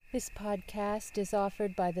This podcast is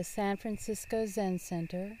offered by the San Francisco Zen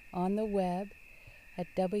Center on the web at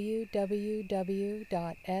www.sfzc.org.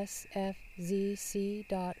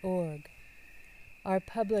 Our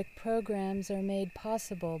public programs are made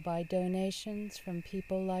possible by donations from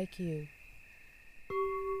people like you.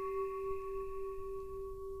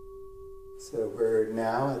 So we're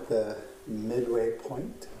now at the midway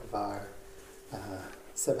point of our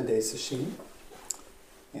 7-day sesshin,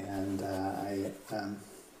 and I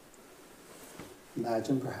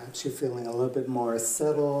imagine perhaps you're feeling a little bit more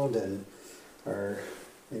settled and or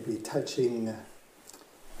maybe touching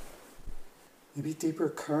maybe deeper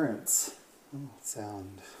currents.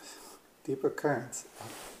 Deeper currents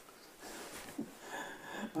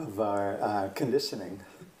of our conditioning.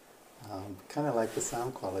 Kind of like the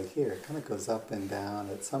sound quality here, it kind of goes up and down.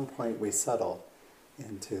 At some point we settle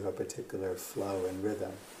into a particular flow and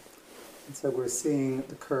rhythm. And so we're seeing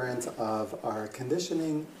the current of our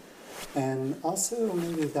conditioning and also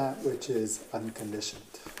maybe that which is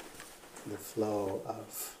unconditioned, the flow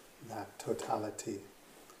of that totality,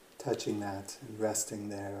 touching that and resting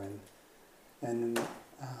there and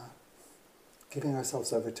giving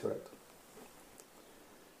ourselves over to it.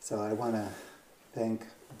 So I want to thank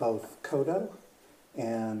both Kodo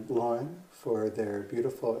and Lauren for their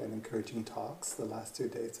beautiful and encouraging talks the last 2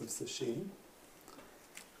 days of sesshin.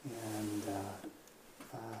 And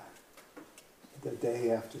the day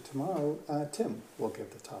after tomorrow, Tim will give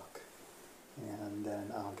the talk. And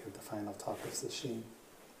then I'll give the final talk of sesshin.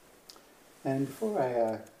 And before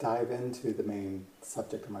I dive into the main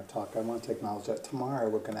subject of my talk, I want to acknowledge that tomorrow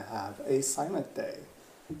we're going to have a silent day.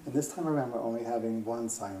 And this time around we're only having one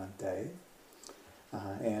silent day.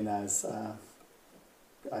 And as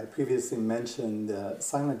I previously mentioned,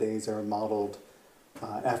 silent days are modeled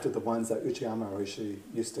after the ones that Uchiyama Roshi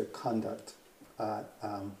used to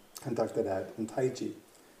conducted at in Taiji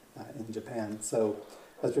in Japan. So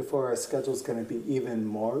as before, our schedule is going to be even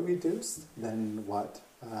more reduced than what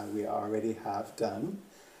we already have done.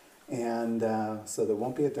 And so there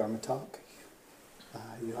won't be a Dharma talk.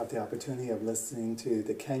 You have the opportunity of listening to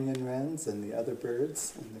the canyon wrens and the other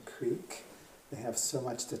birds in the creek. They have so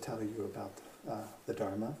much to tell you about the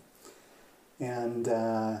Dharma. And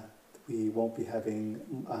we won't be having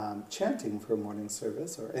chanting for morning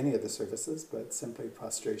service or any of the services, but simply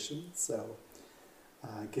prostration. So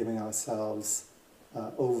giving ourselves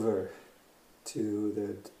over to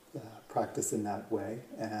the practice in that way.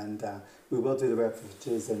 And we will do the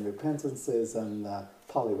refuges and repentances and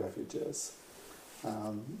Pali refuges.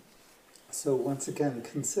 So once again,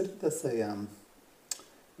 consider this an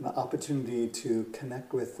opportunity to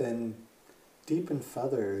connect within, deepen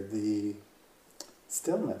further the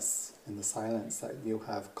stillness and the silence that you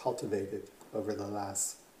have cultivated over the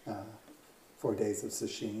last 4 days of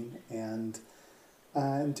sesshin, and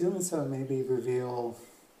in doing so maybe reveal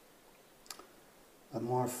a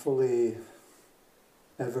more fully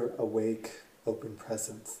ever awake open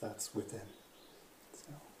presence that's within.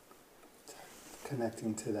 So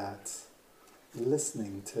connecting to that,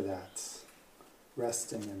 listening to that,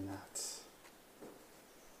 resting in that,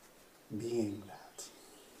 being that.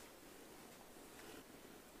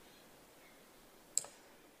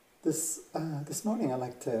 This morning I'd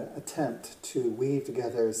like to attempt to weave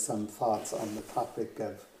together some thoughts on the topic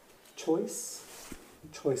of choice,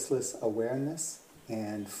 choiceless awareness,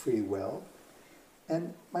 and free will.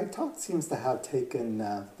 And my talk seems to have taken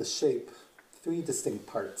the shape, 3 distinct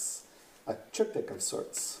parts, a triptych of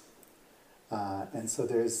sorts. And so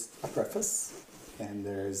there's a preface, and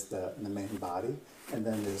there's the main body, and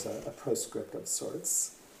then there's a proscript of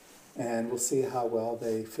sorts. And we'll see how well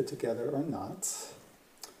they fit together or not.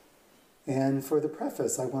 And for the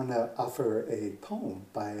preface, I want to offer a poem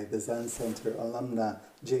by the Zen Center alumna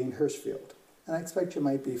Jane Hirschfield. And I expect you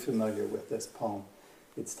might be familiar with this poem.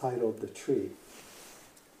 It's titled "The Tree."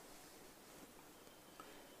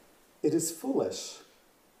 It is foolish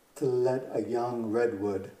to let a young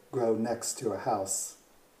redwood grow next to a house.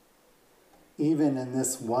 Even in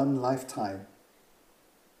this one lifetime,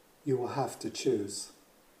 you will have to choose.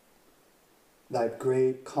 That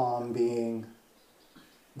great calm being,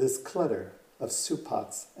 this clutter of soup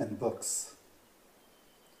pots and books.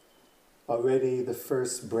 Already the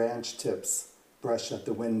first branch tips brush at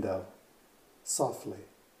the window. Softly,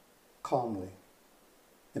 calmly,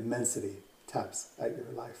 immensity taps at your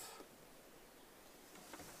life.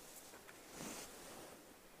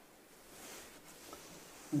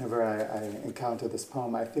 Whenever I encounter this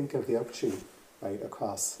poem, I think of the oak tree right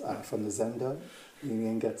across from the Zendo.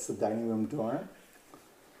 Union gets the dining room door.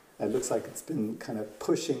 It looks like it's been kind of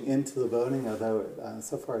pushing into the building, although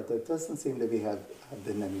so far there doesn't seem to have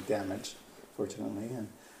been any damage, fortunately. And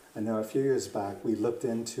I know a few years back we looked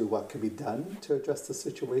into what could be done to address the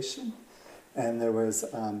situation, and there was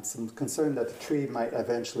some concern that the tree might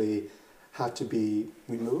eventually have to be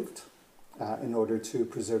removed in order to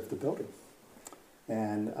preserve the building.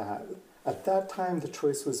 And at that time, the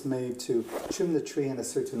choice was made to trim the tree in a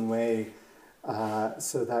certain way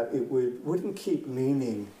so that it wouldn't keep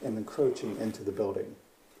leaning and encroaching into the building.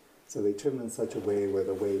 So they trimmed in such a way where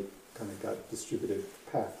the weight kind of got distributed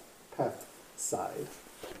path side.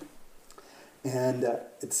 And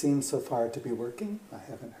it seems so far to be working. I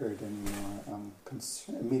haven't heard any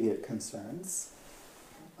more immediate concerns.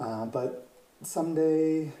 But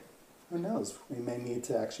someday, who knows, we may need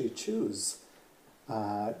to actually choose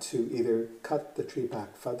to either cut the tree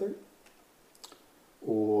back further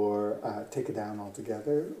or take it down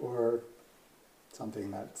altogether, or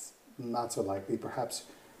something that's not so likely, perhaps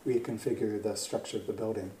reconfigure the structure of the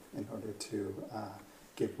building in order to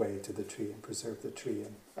give way to the tree and preserve the tree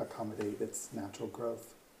and accommodate its natural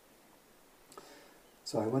growth.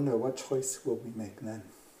 So I wonder, what choice will we make then?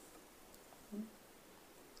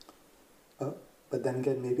 But then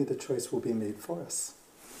again, maybe the choice will be made for us.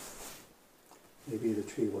 Maybe the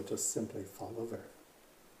tree will just simply fall over.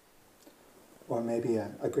 Or maybe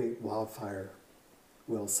a great wildfire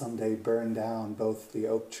will someday burn down both the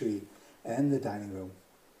oak tree and the dining room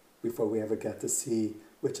before we ever get to see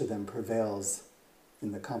which of them prevails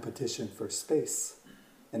in the competition for space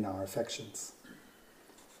in our affections.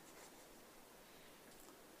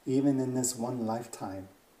 Even in this one lifetime,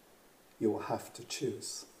 you will have to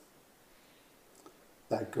choose.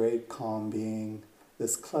 That great calm being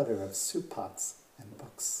this clutter of soup pots and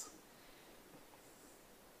books.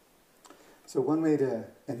 So one way to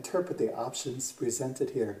interpret the options presented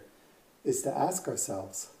here is to ask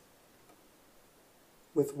ourselves,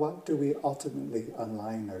 with what do we ultimately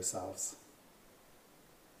align ourselves?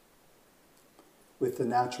 With the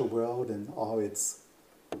natural world and all its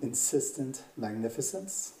insistent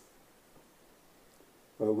magnificence?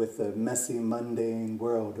 Or with the messy, mundane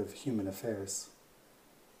world of human affairs?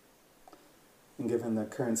 And given the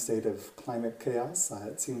current state of climate chaos,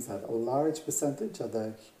 it seems that a large percentage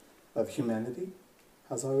of humanity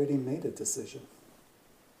has already made a decision.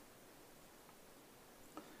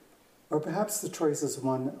 Or perhaps the choice is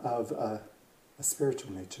one of a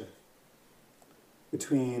spiritual nature,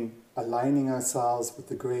 between aligning ourselves with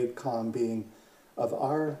the great calm being of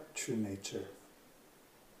our true nature,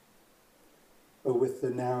 or with the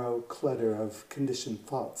narrow clutter of conditioned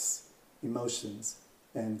thoughts, emotions,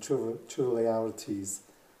 and trivialities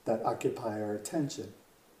that occupy our attention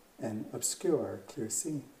and obscure our clear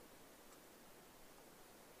seeing.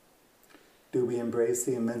 Do we embrace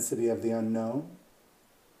the immensity of the unknown,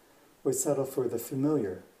 or settle for the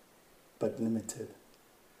familiar but limited?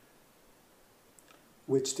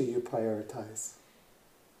 Which do you prioritize?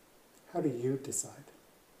 How do you decide?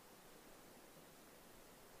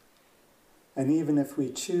 And even if we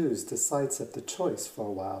choose to sidestep the choice for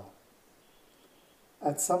a while,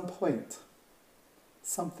 at some point,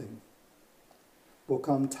 something will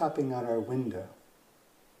come tapping at our window,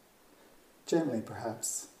 gently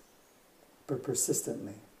perhaps, but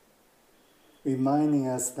persistently, reminding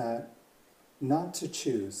us that not to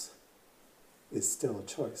choose is still a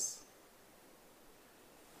choice.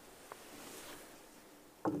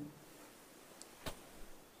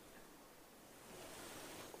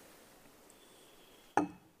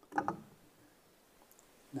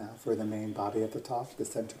 Now for the main body at the top, the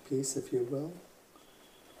centerpiece, if you will,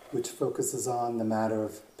 which focuses on the matter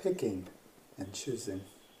of picking and choosing.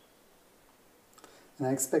 And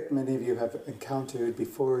I expect many of you have encountered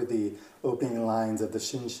before the opening lines of the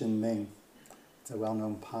Shin Ming. It's a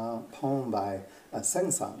well-known poem by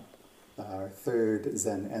Sengsan, our third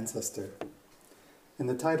Zen ancestor. And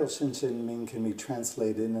the title Shin Ming can be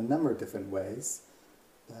translated in a number of different ways.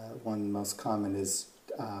 One most common is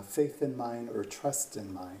faith in mind or trust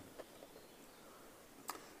in mind.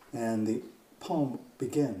 And the poem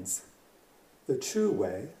begins, the true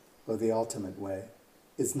way, or the ultimate way,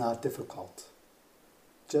 is not difficult.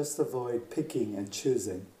 Just avoid picking and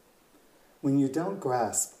choosing. When you don't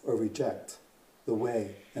grasp or reject, the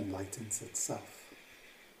way enlightens itself.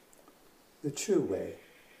 The true way,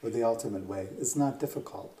 or the ultimate way, is not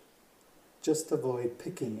difficult. Just avoid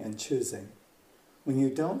picking and choosing. When you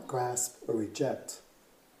don't grasp or reject,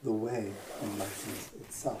 the way enlightens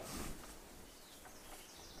itself.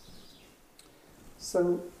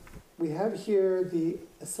 So we have here the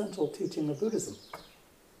essential teaching of Buddhism.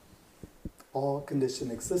 All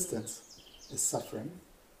conditioned existence is suffering.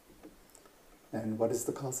 And what is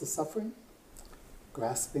the cause of suffering?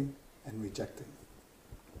 Grasping and rejecting.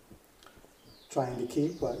 trying to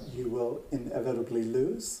keep what you will inevitably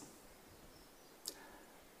lose,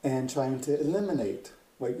 and trying to eliminate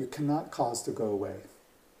what you cannot cause to go away.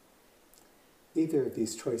 Either of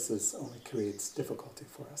these choices only creates difficulty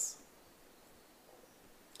for us.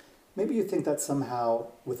 Maybe you think that somehow,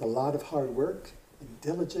 with a lot of hard work and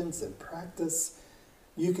diligence and practice,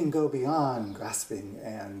 you can go beyond grasping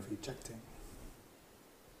and rejecting.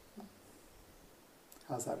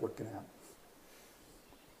 How's that working out?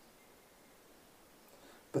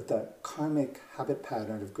 But the karmic habit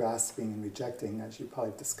pattern of grasping and rejecting, as you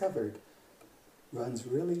probably discovered, runs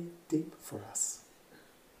really deep for us.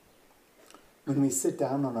 When we sit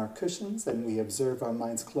down on our cushions and we observe our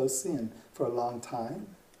minds closely and for a long time,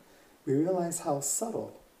 we realize how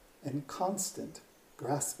subtle and constant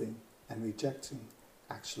grasping and rejecting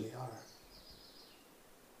actually are.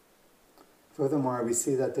 Furthermore, we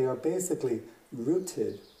see that they are basically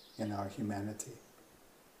rooted in our humanity,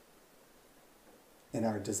 in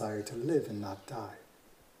our desire to live and not die.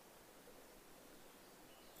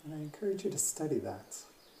 And I encourage you to study that.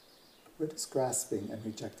 Where does grasping and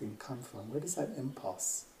rejecting come from? Where does that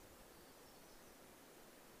impulse?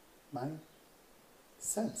 My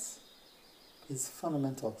sense is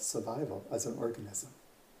fundamental survival as an organism.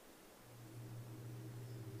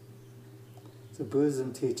 So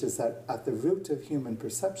Buddhism teaches that at the root of human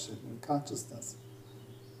perception and consciousness,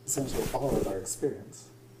 essentially all of our experience,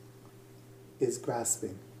 is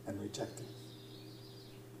grasping and rejecting.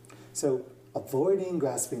 So avoiding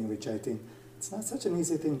grasping and rejecting, it's not such an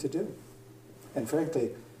easy thing to do. And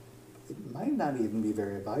frankly, it might not even be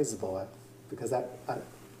very advisable because at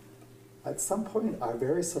some point our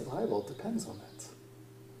very survival depends on it.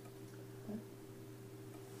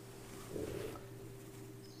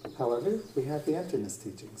 However, we have the emptiness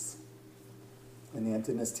teachings. And the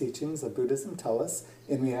emptiness teachings of Buddhism tell us,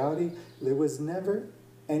 in reality, there was never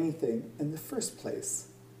anything in the first place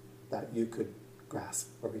that you could grasp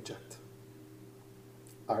or reject.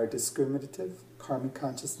 Our discriminative karmic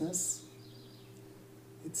consciousness,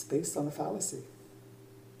 it's based on a fallacy.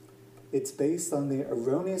 It's based on the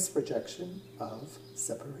erroneous projection of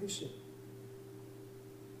separation.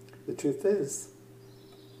 The truth is,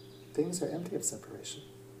 things are empty of separation.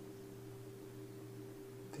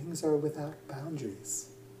 Things are without boundaries.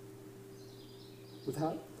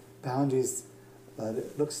 Without boundaries that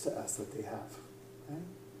it looks to us that they have. Right?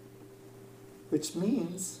 Which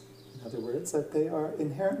means, in other words, that they are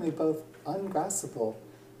inherently both ungraspable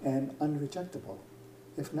and unrejectable.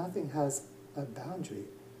 If nothing has a boundary,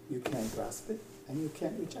 you can't grasp it and you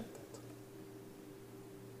can't reject it.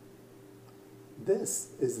 This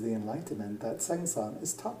is the enlightenment that Sengsan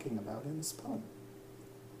is talking about in this poem.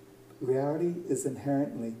 Reality is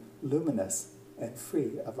inherently luminous and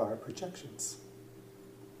free of our projections.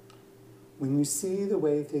 When you see the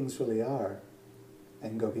way things really are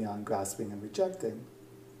and go beyond grasping and rejecting,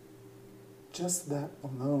 just that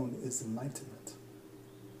alone is enlightenment.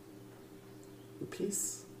 The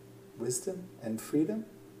peace, wisdom, and freedom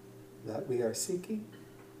that we are seeking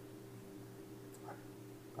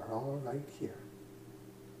are all right here.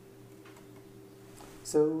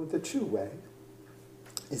 So the true way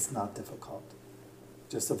is not difficult.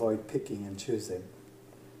 Just avoid picking and choosing.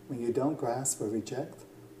 When you don't grasp or reject,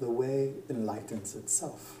 the way enlightens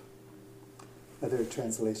itself. Other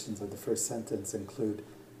translations of the first sentence include,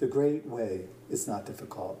 the great way is not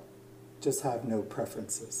difficult. Just have no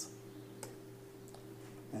preferences.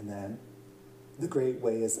 And then, the great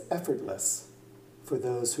way is effortless for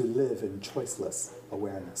those who live in choiceless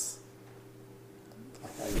awareness.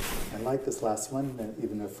 I like this last one,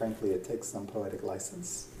 even though frankly it takes some poetic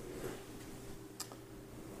license.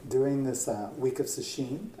 During this week of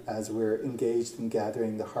sesshin, as we're engaged in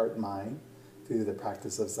gathering the heart-mind through the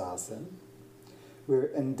practice of zazen, we're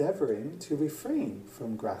endeavoring to refrain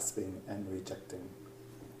from grasping and rejecting,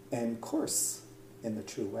 and course in the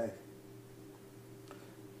true way.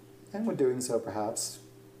 And we're doing so perhaps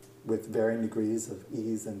with varying degrees of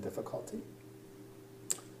ease and difficulty.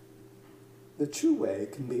 The true way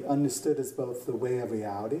can be understood as both the way of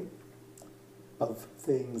reality, of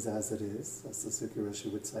things as it is, as the Sukhi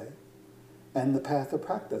Roshi would say, and the path of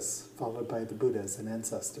practice followed by the Buddhas and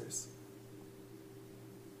ancestors.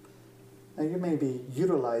 Now you may be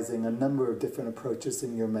utilizing a number of different approaches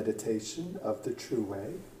in your meditation of the true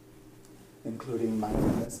way, including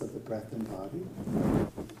mindfulness of the breath and body.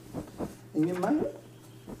 And you might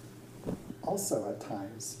also at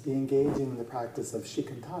times be engaging in the practice of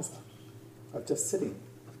shikantaza, of just sitting,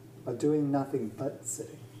 of doing nothing but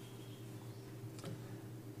sitting.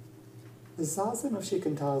 The zazen of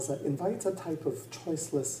shikantaza invites a type of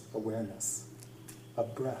choiceless awareness,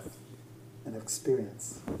 of breath and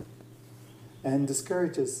experience. and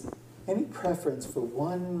discourages any preference for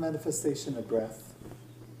one manifestation of breath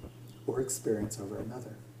or experience over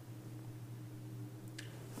another.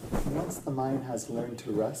 And once the mind has learned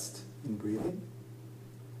to rest in breathing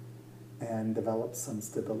and develop some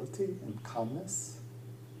stability and calmness,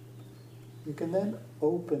 you can then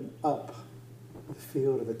open up the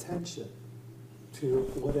field of attention to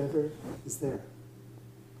whatever is there,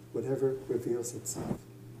 whatever reveals itself.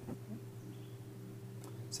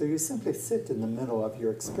 So you simply sit in the middle of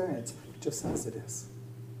your experience just as it is.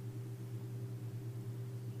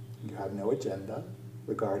 You have no agenda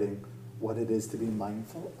regarding what it is to be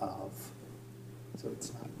mindful of. So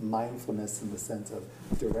it's not mindfulness in the sense of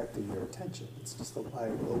directing your attention. It's just a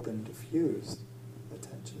wide open, diffused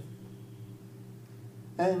attention.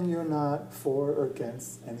 And you're not for or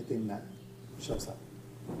against anything that shows up.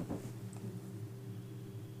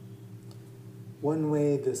 One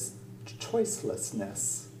way this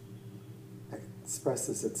choicelessness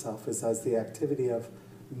expresses itself is as the activity of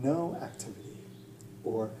no activity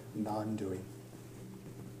or non-doing.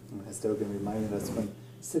 And as Dogen reminded us, when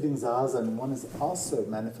sitting zazen, one is also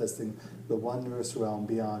manifesting the wondrous realm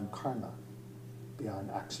beyond karma,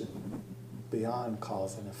 beyond action, beyond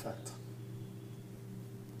cause and effect.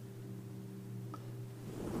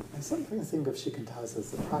 I sometimes think of shikantaza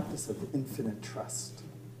as the practice of infinite trust.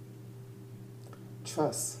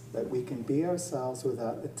 Trust that we can be ourselves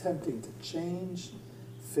without attempting to change,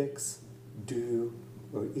 fix, do,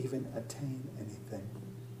 or even attain anything.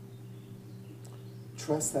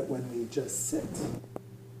 Trust that when we just sit,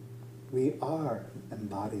 we are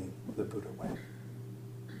embodying the Buddha way,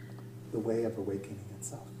 the way of awakening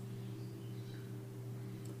itself.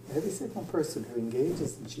 Every single person who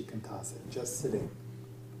engages in shikantaza, just sitting,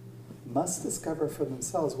 must discover for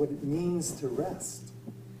themselves what it means to rest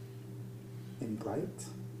in bright,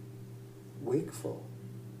 wakeful,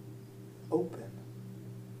 open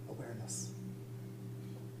awareness.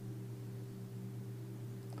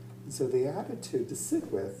 And so the attitude to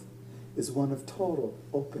sit with is one of total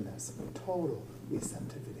openness, total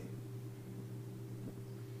receptivity.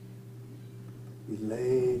 We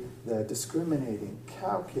lay the discriminating,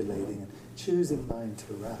 calculating, and choosing mind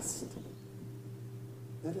to rest.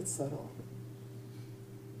 Let it settle.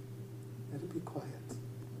 Let it be quiet.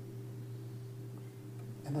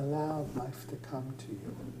 And allow life to come to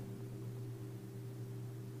you.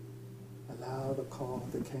 Allow the call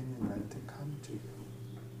of the canyon wren to come to you.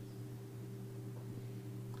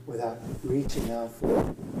 Without reaching out for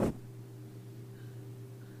it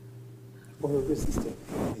or resisting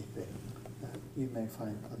anything that you may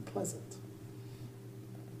find unpleasant.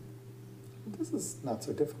 This is not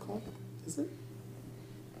so difficult, is it?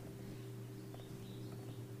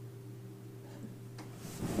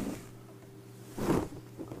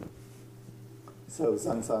 So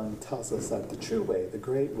Zhangzang tells us that the true way, the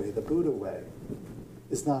great way, the Buddha way,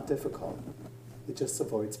 is not difficult. It just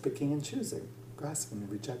avoids picking and choosing, grasping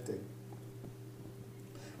and rejecting.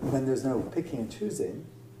 And when there's no picking and choosing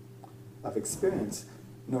of experience,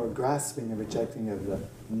 nor grasping and rejecting of the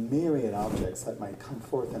myriad objects that might come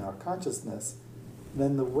forth in our consciousness,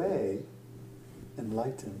 then the way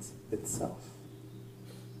enlightens itself.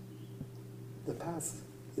 The path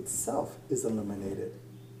itself is illuminated.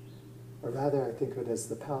 Or rather, I think of it as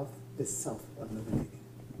the path is self-illuminating.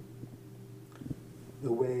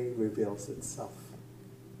 The way reveals itself.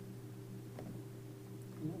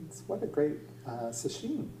 What a great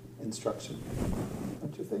sesshin instruction,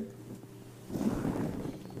 don't you think?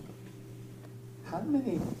 How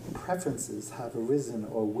many preferences have arisen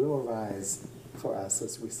or will arise for us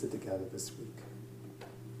as we sit together this week?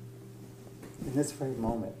 In this very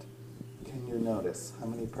moment, can you notice how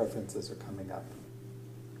many preferences are coming up?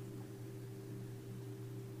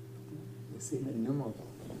 Seem innumerable.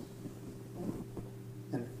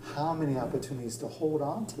 And how many opportunities to hold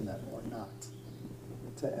on to them or not,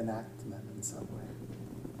 to enact them in some way.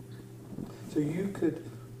 So you could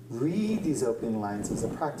read these opening lines as a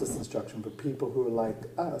practice instruction for people who, like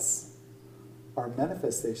us, are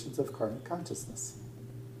manifestations of karmic consciousness.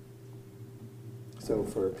 So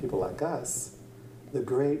for people like us, the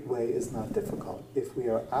great way is not difficult if we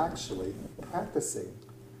are actually practicing,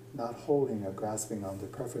 not holding or grasping on to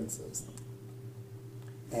preferences,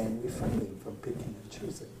 and refraining from picking and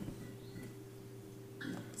choosing.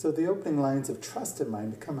 So the opening lines of trust in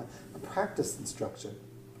mind become a practice instruction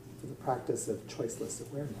for the practice of choiceless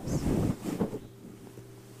awareness.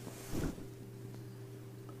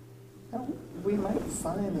 Now, we might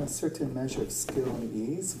find a certain measure of skill and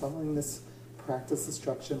ease following this practice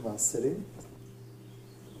instruction while sitting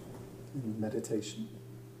in meditation.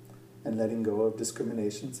 and letting go of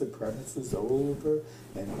discriminations and preferences over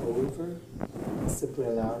and over, and simply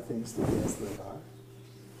allow things to be as they are.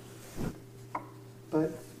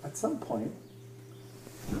 But at some point,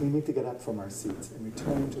 we need to get up from our seats and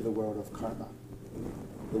return to the world of karma,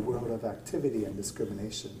 the world of activity and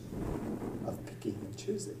discrimination, of picking and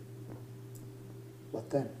choosing. What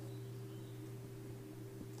then?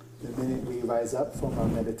 The minute we rise up from our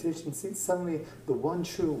meditation seat, suddenly the one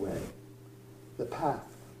true way, the path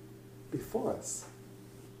before us,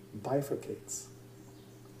 bifurcates.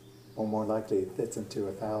 Or more likely, it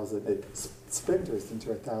splinters into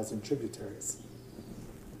 1,000 tributaries.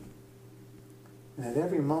 And at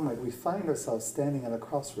every moment, we find ourselves standing at a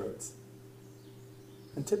crossroads.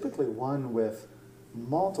 And typically one with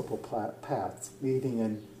multiple paths leading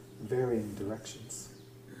in varying directions.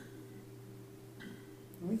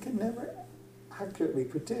 And we can never accurately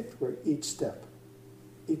predict where each step,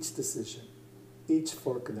 each decision, each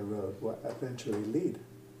fork in the road will eventually lead.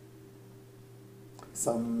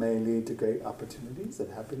 Some may lead to great opportunities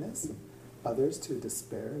and happiness, and others to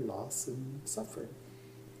despair, loss, and suffering.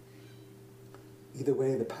 Either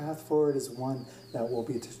way, the path forward is one that will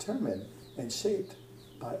be determined and shaped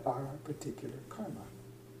by our particular karma.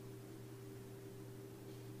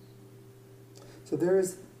 So there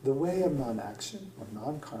is the way of non-action, or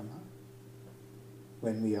non-karma,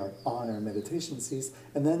 when we are on our meditation seats,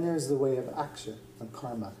 and then there's the way of action, and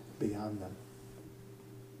karma beyond them.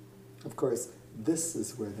 Of course, this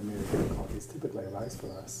is where the myriad difficulties typically arise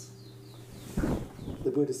for us. The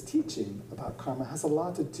Buddha's teaching about karma has a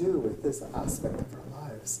lot to do with this aspect of our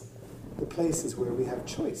lives, the places where we have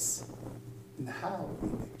choice, and how we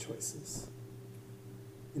make choices.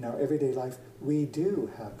 In our everyday life, we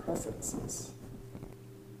do have preferences.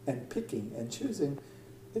 And picking and choosing,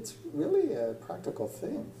 it's really a practical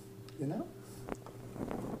thing, you know?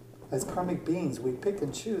 As karmic beings, we pick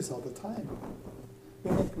and choose all the time.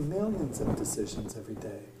 We make millions of decisions every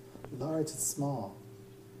day, large and small,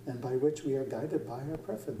 and by which we are guided by our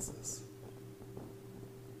preferences.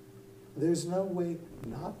 There's no way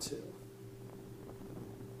not to.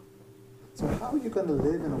 So how are you going to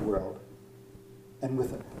live in a world, and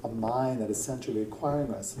with a mind that is essentially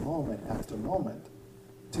requiring us moment after moment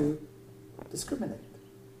to discriminate,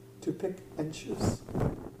 to pick and choose?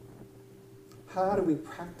 How do we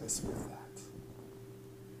practice with that?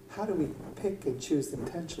 How do we pick and choose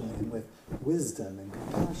intentionally and with wisdom and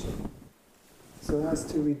compassion so as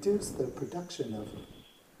to reduce the production of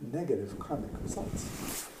negative karmic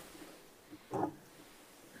results?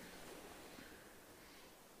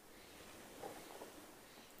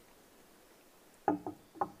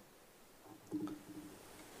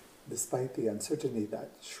 Despite the uncertainty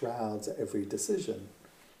that shrouds every decision,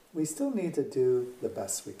 we still need to do the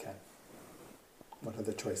best we can. What are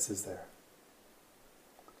the choices there?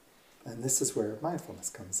 And this is where mindfulness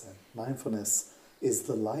comes in. Mindfulness is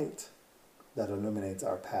the light that illuminates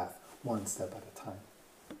our path one step at a time.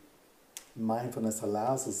 Mindfulness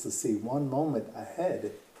allows us to see one moment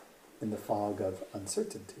ahead in the fog of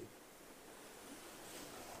uncertainty.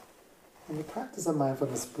 And the practice of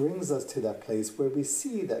mindfulness brings us to that place where we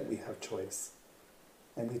see that we have choice,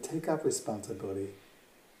 and we take up responsibility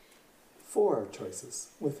for our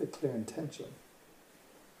choices with a clear intention.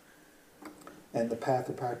 And the path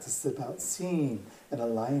of practice is about seeing and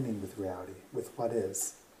aligning with reality, with what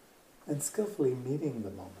is, and skillfully meeting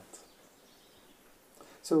the moment.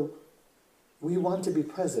 So we want to be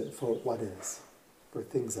present for what is, for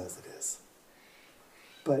things as it is.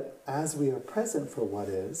 But as we are present for what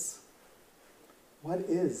is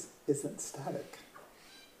isn't static.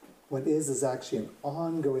 What is actually an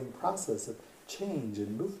ongoing process of change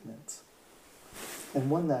and movement, and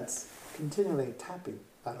one that's continually tapping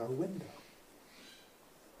at our window.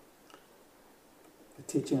 The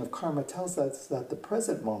teaching of karma tells us that the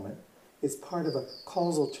present moment is part of a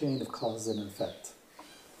causal chain of cause and effect.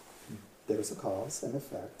 There's a cause and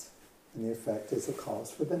effect, and the effect is a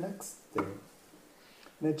cause for the next thing.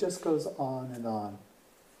 And it just goes on and on.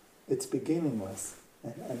 It's beginningless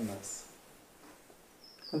and endless.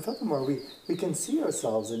 And furthermore, we can see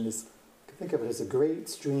ourselves in this, think of it as a great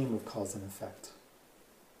stream of cause and effect.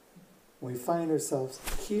 We find ourselves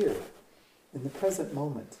here, in the present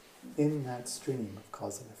moment, in that stream of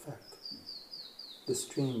cause and effect. The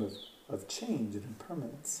stream of change and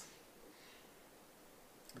impermanence.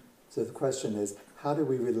 So the question is, how do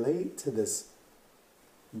we relate to this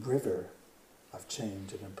river of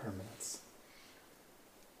change and impermanence?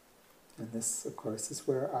 And this, of course, is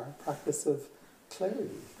where our practice of clarity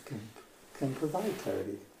can provide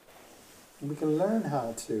clarity. And we can learn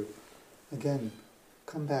how to, again,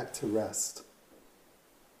 come back to rest,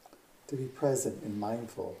 to be present and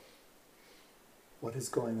mindful what is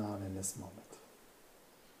going on in this moment.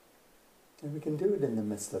 And we can do it in the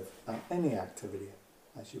midst of any activity,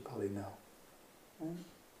 as you probably know. Right?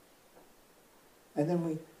 And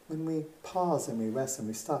then when we pause and we rest and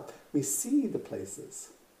we stop, we see the places,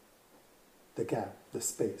 the gap, the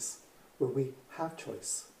space, where we have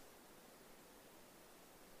choice,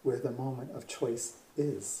 where the moment of choice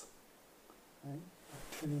is. Right?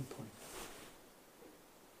 A turning point.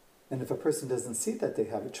 And if a person doesn't see that they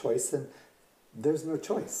have a choice, then there's no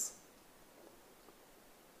choice.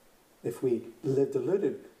 If we live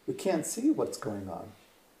deluded, we can't see what's going on.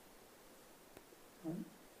 Right?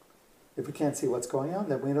 If we can't see what's going on,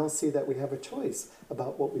 then we don't see that we have a choice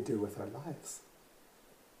about what we do with our lives.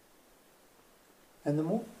 And the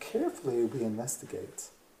more carefully we investigate,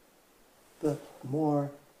 the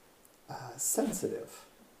more sensitive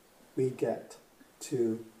we get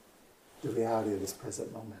to the reality of this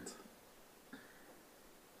present moment.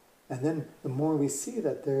 And then the more we see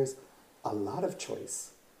that there's a lot of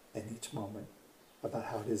choice in each moment about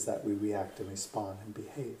how it is that we react and respond and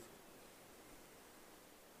behave.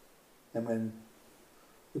 And when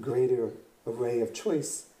the greater array of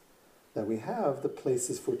choice that we have, the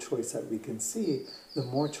places for choice that we can see, the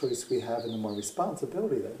more choice we have and the more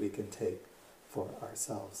responsibility that we can take for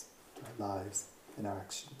ourselves, our lives, and our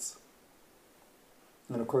actions.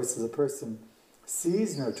 And of course, as a person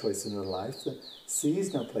sees no choice in their life,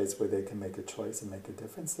 sees no place where they can make a choice and make a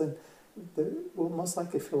difference, then they will most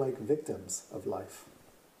likely feel like victims of life.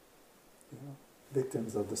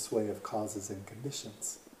 Victims of the sway of causes and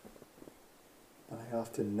conditions. And I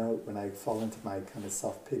often note when I fall into my kind of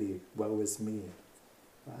self-pity, woe is me,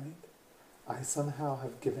 right? I somehow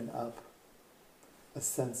have given up a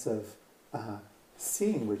sense of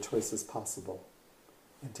seeing where choice is possible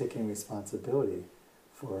and taking responsibility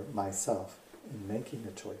for myself in making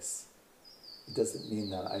a choice. It doesn't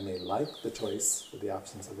mean that I may like the choice or the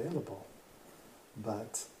options available,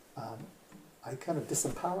 but I kind of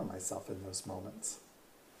disempower myself in those moments.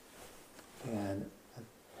 And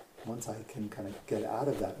once I can kind of get out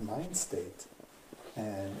of that mind state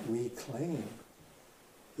and reclaim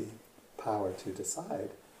the power to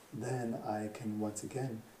decide, then I can once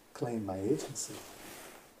again claim my agency.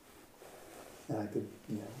 And I could,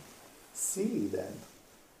 see then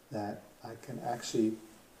that I can actually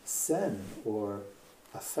send or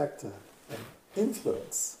affect an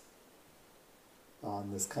influence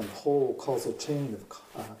on this kind of whole causal chain of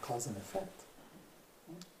cause and effect.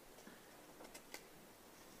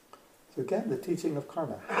 So again, the teaching of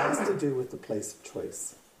karma has to do with the place of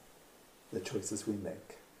choice, the choices we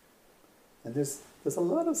make. And there's a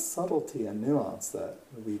lot of subtlety and nuance that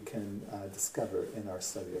we can discover in our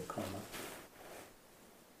study of karma.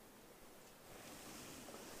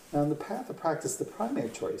 Now in the path of practice, the primary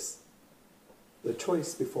choice, the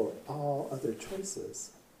choice before all other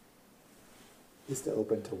choices, is to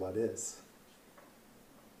open to what is.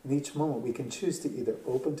 In each moment we can choose to either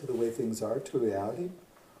open to the way things are, to reality,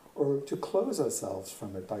 or to close ourselves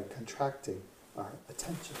from it by contracting our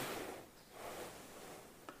attention.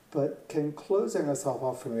 But can closing ourselves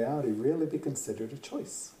off from reality really be considered a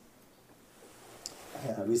choice?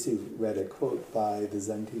 I recently read a quote by the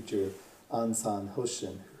Zen teacher Ansan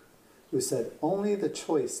Hoshin, who said, "Only the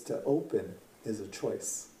choice to open is a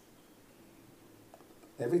choice.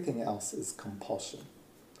 Everything else is compulsion."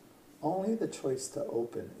 Only the choice to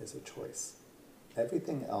open is a choice.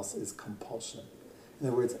 Everything else is compulsion. In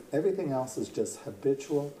other words, everything else is just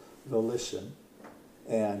habitual volition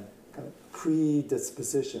and kind of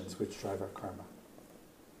predispositions which drive our karma.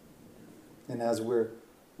 And as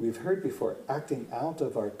we've heard before, acting out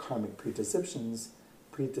of our karmic predispositions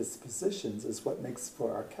is what makes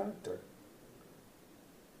for our character.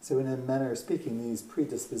 So in a manner of speaking, these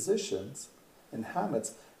predispositions and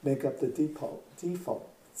habits make up the default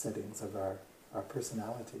settings of our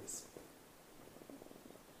personalities.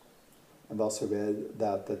 I've also read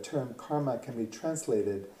that the term karma can be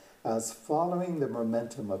translated as following the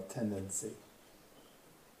momentum of tendency.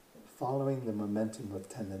 Following the momentum of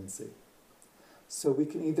tendency. So we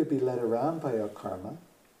can either be led around by our karma,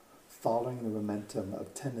 following the momentum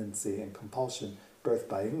of tendency and compulsion birthed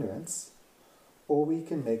by ignorance, or we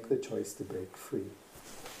can make the choice to break free.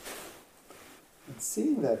 And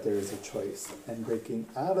seeing that there is a choice and breaking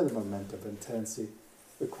out of the momentum of tendency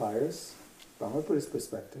requires, from a Buddhist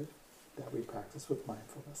perspective, that we practice with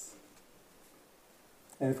mindfulness.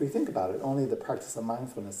 And if we think about it, only the practice of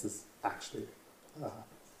mindfulness is actually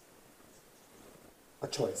a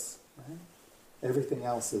choice. Right? Everything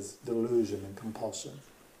else is delusion and compulsion.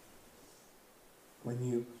 When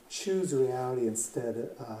you choose reality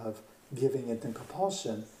instead of giving it to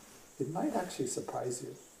compulsion, it might actually surprise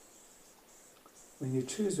you. When you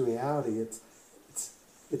choose reality,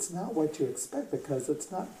 it's not what you expect because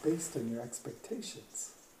it's not based on your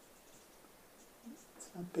expectations. It's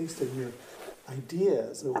not based on your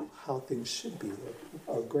ideas of how things should be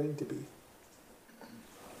or are going to be.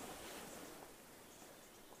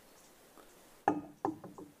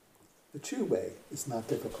 The true way is not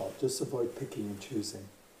difficult. Just avoid picking and choosing.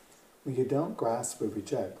 When you don't grasp or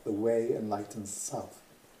reject, the way enlightens itself.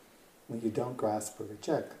 When you don't grasp or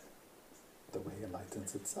reject, the way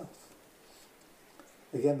enlightens itself.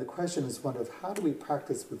 Again, the question is one of how do we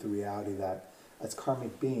practice with the reality that as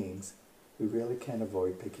karmic beings, we really can't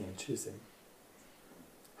avoid picking and choosing?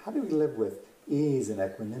 How do we live with ease and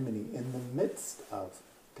equanimity in the midst of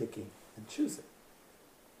picking and choosing?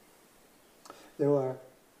 There are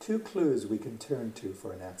two clues we can turn to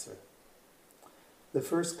for an answer. The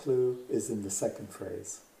first clue is in the second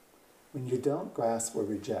phrase. When you don't grasp or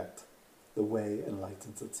reject, the way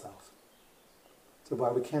enlightens itself. So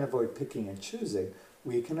while we can't avoid picking and choosing,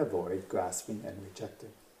 we can avoid grasping and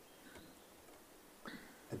rejecting.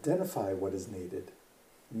 Identify what is needed,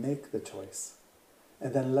 make the choice,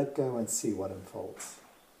 and then let go and see what unfolds.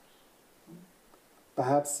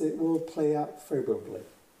 Perhaps it will play out favorably,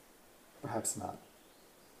 perhaps not.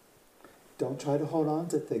 Don't try to hold on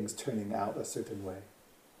to things turning out a certain way,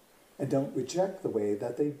 and don't reject the way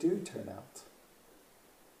that they do turn out.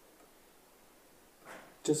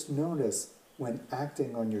 Just notice when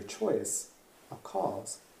acting on your choice, a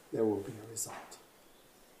cause, there will be a result.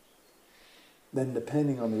 Then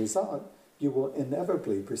depending on the result, you will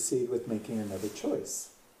inevitably proceed with making another choice.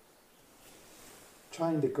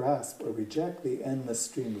 Trying to grasp or reject the endless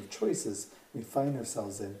stream of choices we find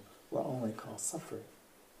ourselves in will only cause suffering.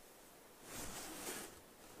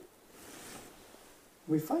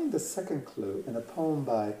 We find the second clue in a poem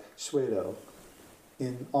by Shuedo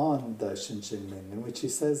on the Shinshinin, in which he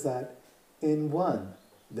says that in one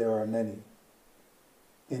there are many.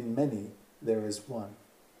 In many there is one.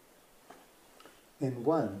 In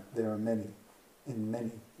one there are many. In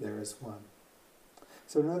many there is one.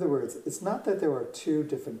 So in other words, it's not that there are two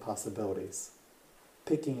different possibilities.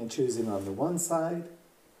 Picking and choosing on the one side,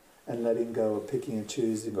 and letting go of picking and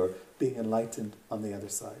choosing or being enlightened on the other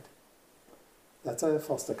side. That's a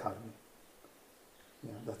false dichotomy.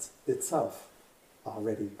 That's itself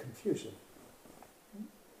already confusion.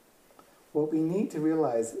 What we need to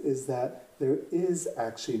realize is that there is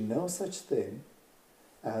actually no such thing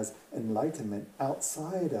as enlightenment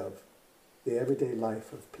outside of the everyday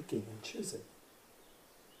life of picking and choosing.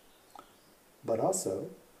 But also,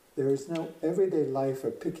 there is no everyday life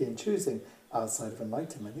of picking and choosing outside of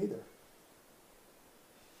enlightenment either.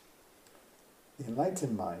 The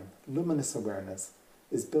enlightened mind, luminous awareness,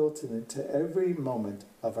 is built into every moment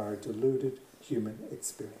of our deluded human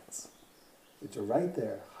experience. It's right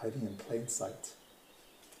there, hiding in plain sight.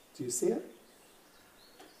 Do you see it?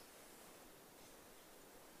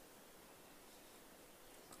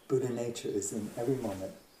 Buddha nature is in every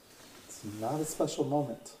moment. It's not a special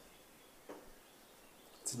moment.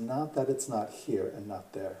 It's not that it's not here and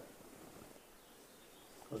not there,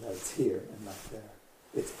 or that it's here and not there.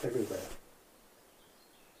 It's everywhere.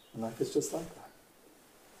 And life is just like that.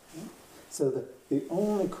 Yeah? So the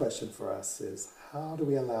only question for us is, how do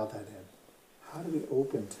we allow that in? How do we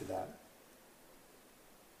open to that?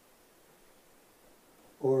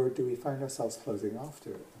 Or do we find ourselves closing off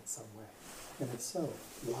to it in some way? And if so,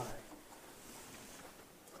 why?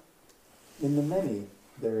 In the many,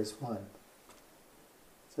 there is one.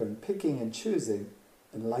 So in picking and choosing,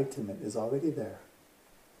 enlightenment is already there,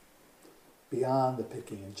 beyond the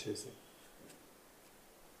picking and choosing.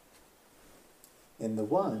 In the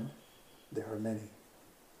one, there are many.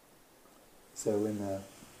 So in the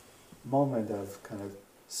moment of kind of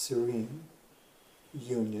serene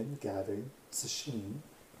union, gathering, sesshin,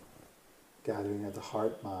 gathering of the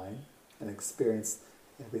heart, mind, and experience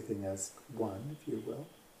everything as one, if you will,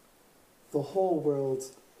 the whole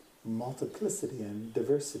world's multiplicity and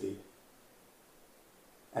diversity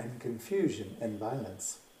and confusion and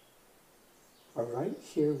violence are right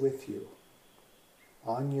here with you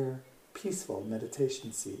on your peaceful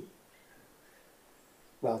meditation seat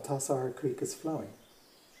while Tassajara Creek is flowing.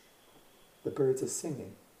 The birds are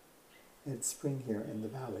singing. It's spring here in the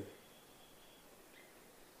valley.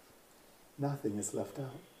 Nothing is left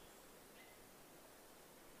out.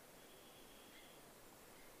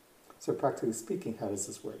 So practically speaking, how does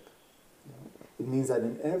this work? It means that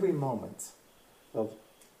in every moment of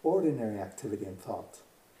ordinary activity and thought,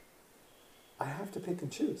 I have to pick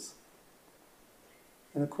and choose.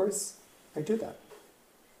 And of course, I do that.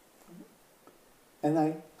 And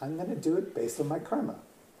I'm going to do it based on my karma.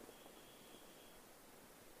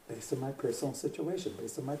 based on my personal situation,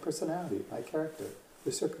 based on my personality, my character,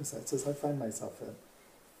 the circumstances I find myself in.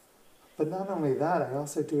 But not only that, I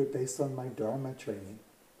also do it based on my dharma training.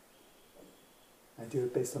 I do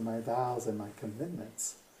it based on my vows and my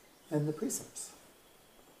commitments and the precepts.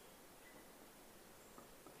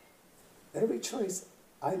 Every choice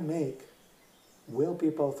I make will be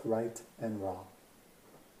both right and wrong.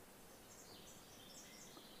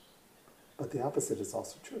 But the opposite is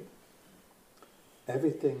also true.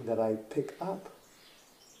 Everything that I pick up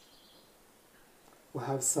will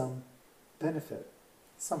have some benefit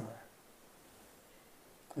somewhere.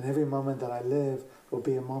 And every moment that I live will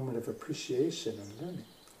be a moment of appreciation and learning.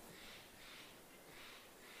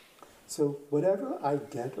 So whatever I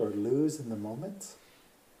get or lose in the moment,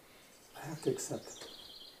 I have to accept it.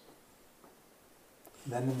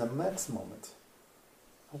 Then in the next moment,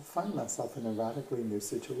 I'll find myself in a radically new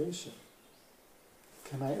situation.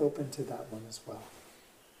 Can I open to that one as well?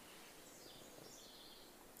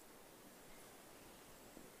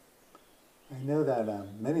 I know that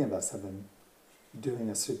many of us have been doing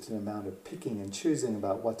a certain amount of picking and choosing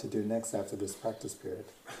about what to do next after this practice period.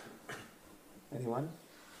 Anyone?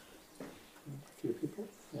 A few people?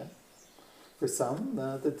 Yeah. For some,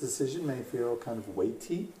 the decision may feel kind of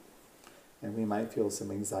weighty, and we might feel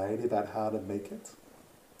some anxiety about how to make it.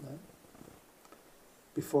 Right?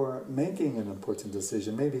 Before making an important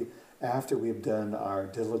decision, maybe after we've done our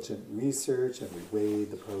diligent research and we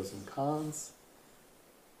weighed the pros and cons,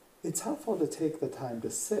 it's helpful to take the time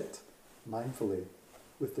to sit mindfully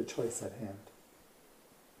with the choice at hand.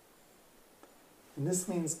 And this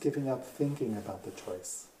means giving up thinking about the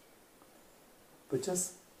choice, but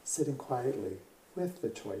just sitting quietly with the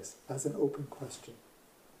choice as an open question.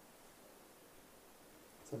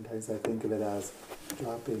 Sometimes I think of it as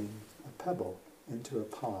dropping a pebble into a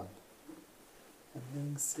pond and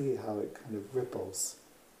then see how it kind of ripples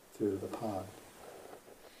through the pond.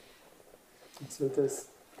 And so this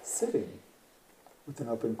sitting with an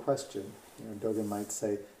open question, Dogen might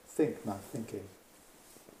say, think, not thinking.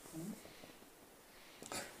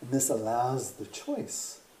 And this allows the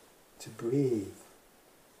choice to breathe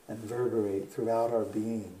and reverberate throughout our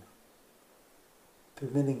being,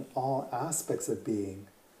 permitting all aspects of being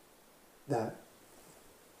that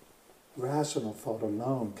rational thought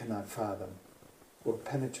alone cannot fathom or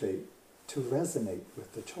penetrate to resonate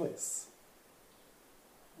with the choice.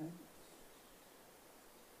 Right?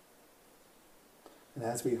 And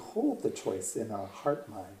as we hold the choice in our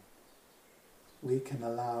heart-mind, we can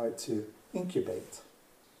allow it to incubate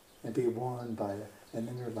and be warmed by an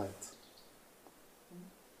inner light.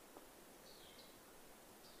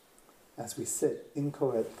 As we sit,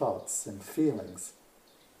 inchoate thoughts and feelings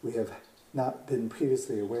we have not been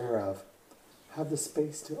previously aware of have the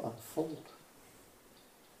space to unfold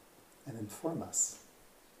and inform us.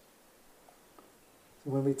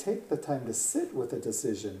 When we take the time to sit with a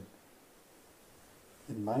decision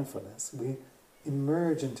in mindfulness, we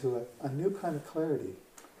emerge into a new kind of clarity,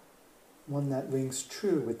 one that rings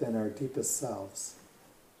true within our deepest selves.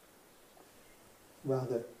 While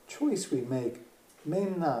the choice we make may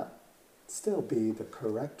not still be the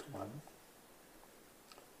correct one,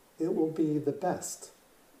 it will be the best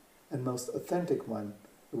and most authentic one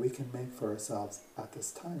that we can make for ourselves at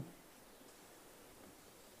this time.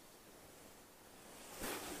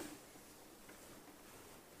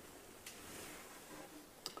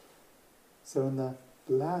 So in the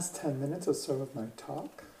last 10 minutes or so of my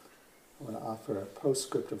talk, I want to offer a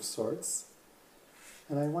postscript of sorts.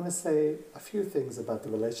 And I want to say a few things about the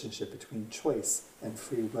relationship between choice and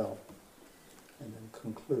free will, and then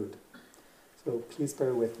conclude. So please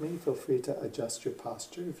bear with me. Feel free to adjust your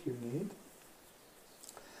posture if you need.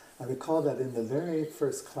 I recall that in the very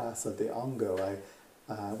first class of the Ongo,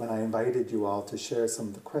 when I invited you all to share some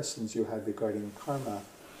of the questions you had regarding karma,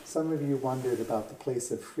 some of you wondered about the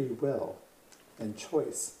place of free will and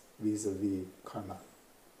choice vis-a-vis karma.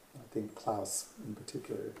 I think Klaus in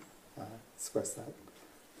particular expressed that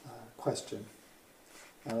question.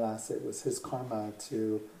 And alas, it was his karma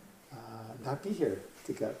to not be here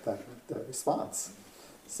to get that response.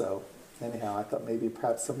 So anyhow, I thought maybe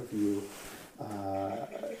perhaps some of you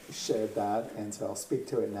shared that, and so I'll speak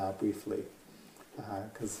to it now briefly,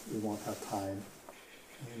 because we won't have time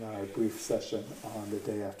in our brief session on the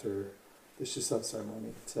day after the Shisho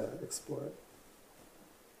ceremony to explore it.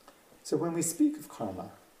 So when we speak of karma,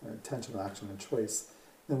 or intentional action and choice,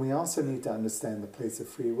 then we also need to understand the place of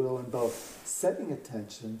free will in both setting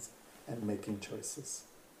intentions and making choices.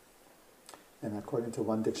 And according to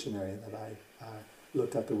one dictionary that I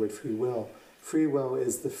looked at the word free will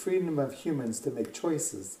is the freedom of humans to make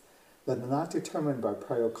choices that are not determined by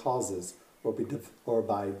prior causes or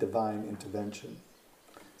by divine intervention.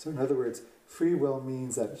 So in other words, free will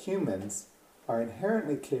means that humans are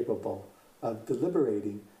inherently capable of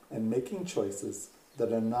deliberating and making choices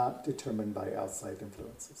that are not determined by outside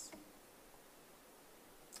influences.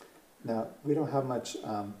 Now, we don't have much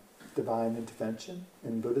divine intervention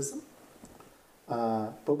in Buddhism,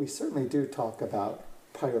 but we certainly do talk about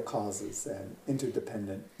prior causes and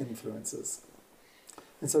interdependent influences.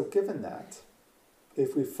 And so given that,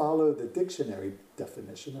 if we follow the dictionary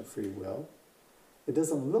definition of free will, it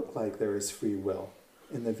doesn't look like there is free will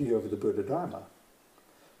in the view of the Buddha Dharma,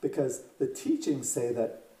 because the teachings say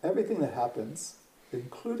that everything that happens,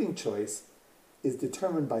 including choice, is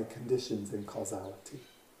determined by conditions and causality.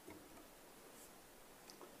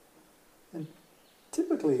 And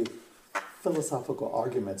typically, philosophical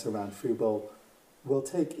arguments around free will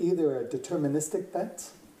take either a deterministic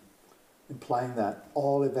bent, implying that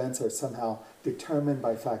all events are somehow determined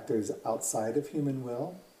by factors outside of human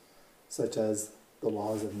will, such as the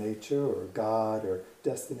laws of nature or God or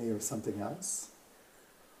destiny or something else.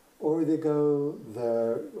 Or they go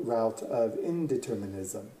the route of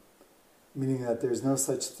indeterminism, meaning that there's no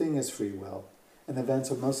such thing as free will, and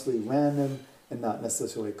events are mostly random and not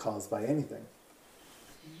necessarily caused by anything.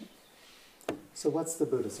 So what's the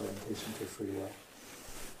Buddhist orientation to free will?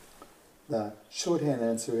 The shorthand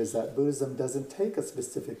answer is that Buddhism doesn't take a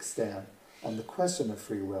specific stand on the question of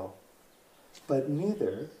free will, but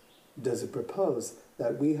neither does it propose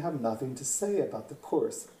that we have nothing to say about the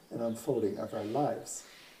course and unfolding of our lives.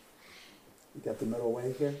 You get the middle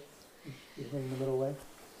way here? You hearing the middle way?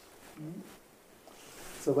 Mm-hmm.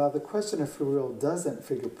 So while the question of free will doesn't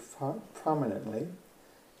figure prominently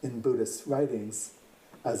in Buddhist writings,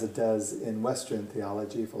 as it does in Western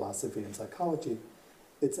theology, philosophy, and psychology,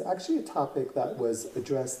 it's actually a topic that was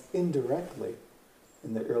addressed indirectly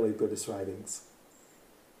in the early Buddhist writings.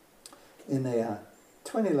 In a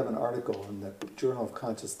 2011 article in the Journal of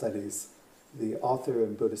Conscious Studies, the author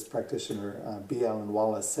and Buddhist practitioner B. Alan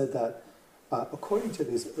Wallace said that according to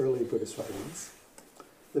these early Buddhist writings,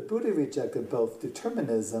 the Buddha rejected both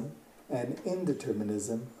determinism and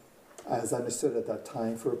indeterminism as understood at that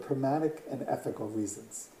time for pragmatic and ethical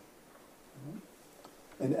reasons.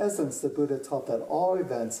 In essence, the Buddha taught that all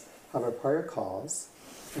events have a prior cause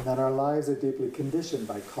and that our lives are deeply conditioned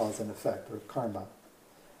by cause and effect, or karma,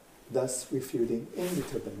 thus refuting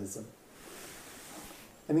indeterminism.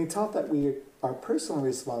 And he taught that we are personally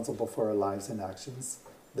responsible for our lives and actions,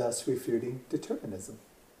 thus refuting determinism.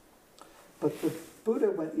 But the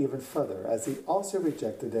Buddha went even further, as he also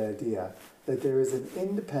rejected the idea that there is an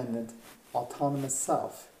independent, autonomous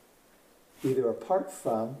self, either apart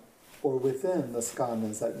from or within the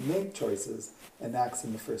skandhas that make choices and acts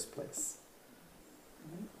in the first place.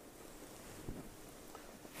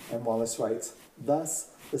 And Wallace writes, thus,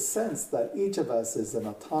 the sense that each of us is an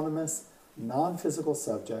autonomous, non-physical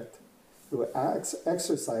subject who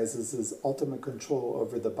exercises his ultimate control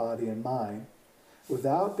over the body and mind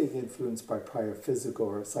without being influenced by prior physical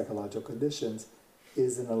or psychological conditions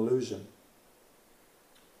is an illusion.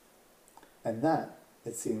 And that,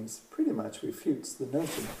 it seems, pretty much refutes the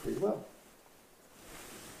notion of free will.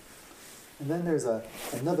 And then there's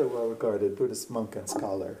another well-regarded Buddhist monk and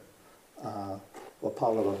scholar,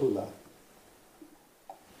 Wapala.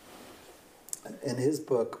 In his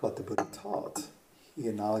book, What the Buddha Taught, he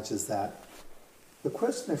acknowledges that the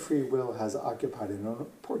question of free will has occupied an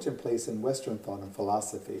important place in Western thought and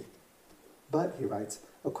philosophy. But, he writes,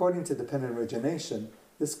 according to dependent origination,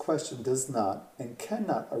 this question does not and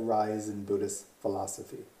cannot arise in Buddhist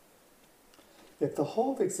philosophy. If the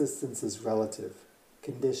whole of existence is relative,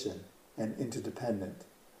 conditioned, and interdependent,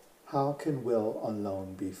 how can will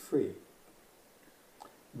alone be free?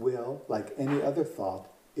 Will, like any other thought,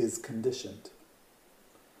 is conditioned.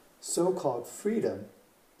 So-called freedom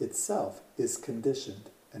itself is conditioned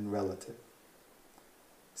and relative.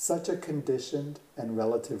 Such a conditioned and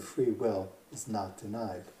relative free will is not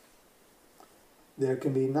denied. There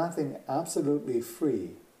can be nothing absolutely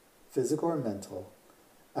free, physical or mental,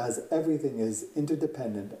 as everything is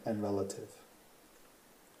interdependent and relative.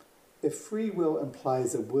 If free will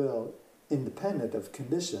implies a will independent of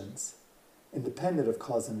conditions, independent of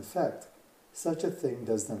cause and effect, such a thing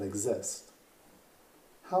does not exist.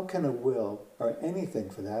 How can a will, or anything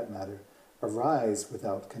for that matter, arise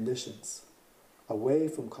without conditions, away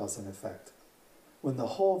from cause and effect, when the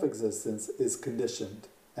whole of existence is conditioned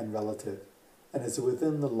and relative, and is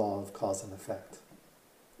within the law of cause and effect?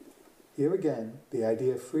 Here again, the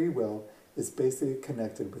idea of free will is basically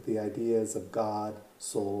connected with the ideas of God,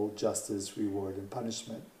 soul, justice, reward, and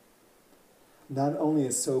punishment. Not only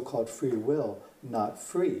is so-called free will not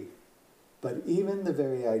free, but even the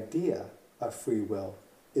very idea of free will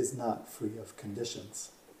is not free of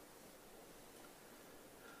conditions.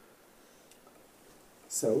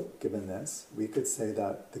 So, given this, we could say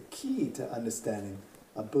that the key to understanding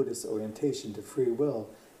a Buddhist orientation to free will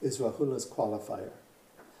is Rahula's qualifier,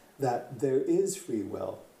 that there is free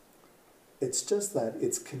will, it's just that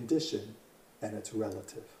it's conditioned and it's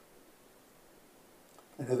relative.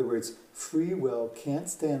 In other words, free will can't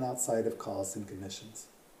stand outside of cause and conditions.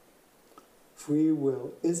 Free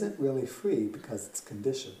will isn't really free because it's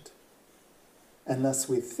conditioned. Unless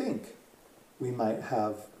we think we might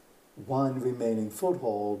have one remaining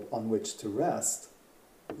foothold on which to rest,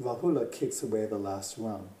 Rahula kicks away the last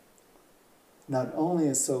rung. Not only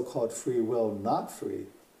is so-called free will not free,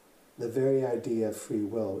 the very idea of free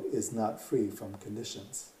will is not free from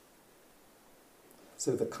conditions.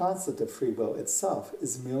 So the concept of free will itself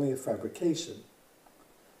is merely a fabrication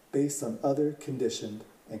based on other conditioned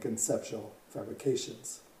and conceptual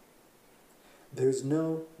fabrications. There's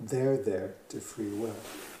no there to free will.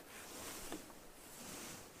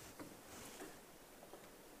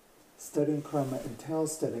 Studying karma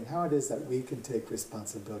entails studying how it is that we can take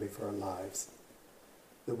responsibility for our lives,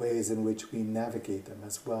 the ways in which we navigate them,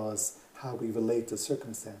 as well as how we relate to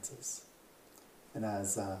circumstances. And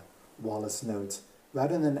as Wallace notes,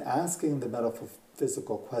 rather than asking the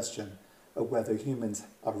metaphysical question of whether humans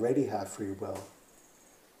already have free will,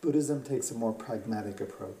 Buddhism takes a more pragmatic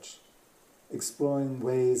approach, exploring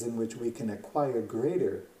ways in which we can acquire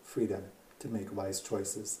greater freedom to make wise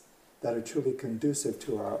choices that are truly conducive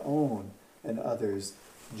to our own and others'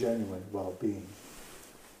 genuine well-being.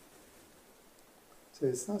 So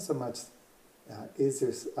it's not so much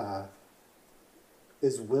is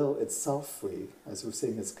will itself free, as we're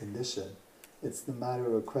saying it's conditioned. It's the matter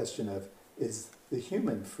of a question of, is the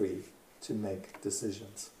human free to make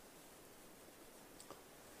decisions?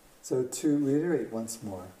 So to reiterate once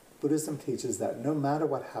more, Buddhism teaches that no matter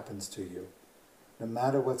what happens to you, no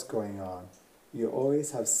matter what's going on, you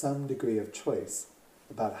always have some degree of choice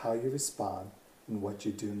about how you respond and what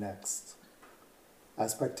you do next.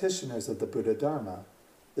 As practitioners of the Buddha Dharma,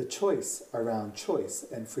 the choice around choice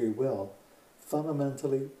and free will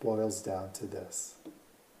fundamentally boils down to this.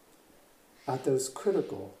 At those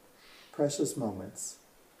critical, precious moments,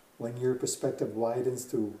 when your perspective widens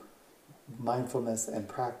through mindfulness and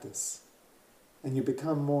practice, and you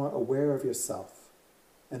become more aware of yourself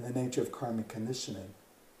and the nature of karmic conditioning,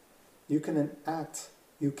 you can act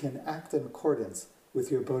in accordance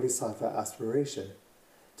with your bodhisattva aspiration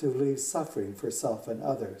to relieve suffering for self and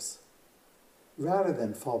others, rather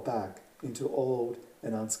than fall back into old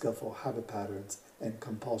and unskillful habit patterns and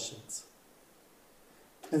compulsions.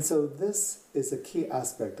 And so this is a key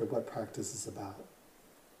aspect of what practice is about.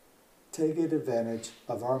 Taking advantage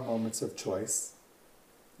of our moments of choice,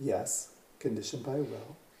 yes, conditioned by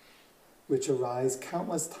will, which arise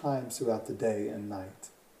countless times throughout the day and night,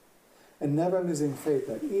 and never losing faith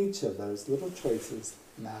that each of those little choices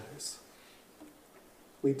matters.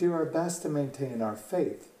 We do our best to maintain our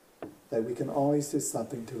faith that we can always do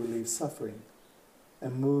something to relieve suffering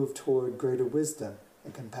and move toward greater wisdom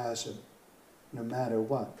and compassion, no matter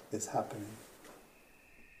what is happening.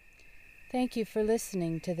 Thank you for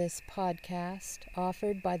listening to this podcast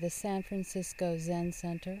offered by the San Francisco Zen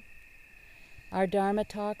Center. Our Dharma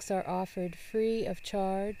talks are offered free of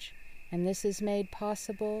charge, and this is made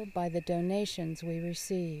possible by the donations we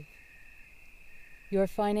receive. Your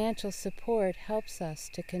financial support helps us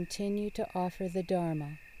to continue to offer the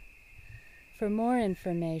Dharma. For more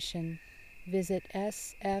information, visit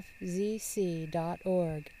sfzc.org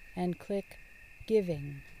and click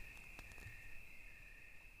Giving.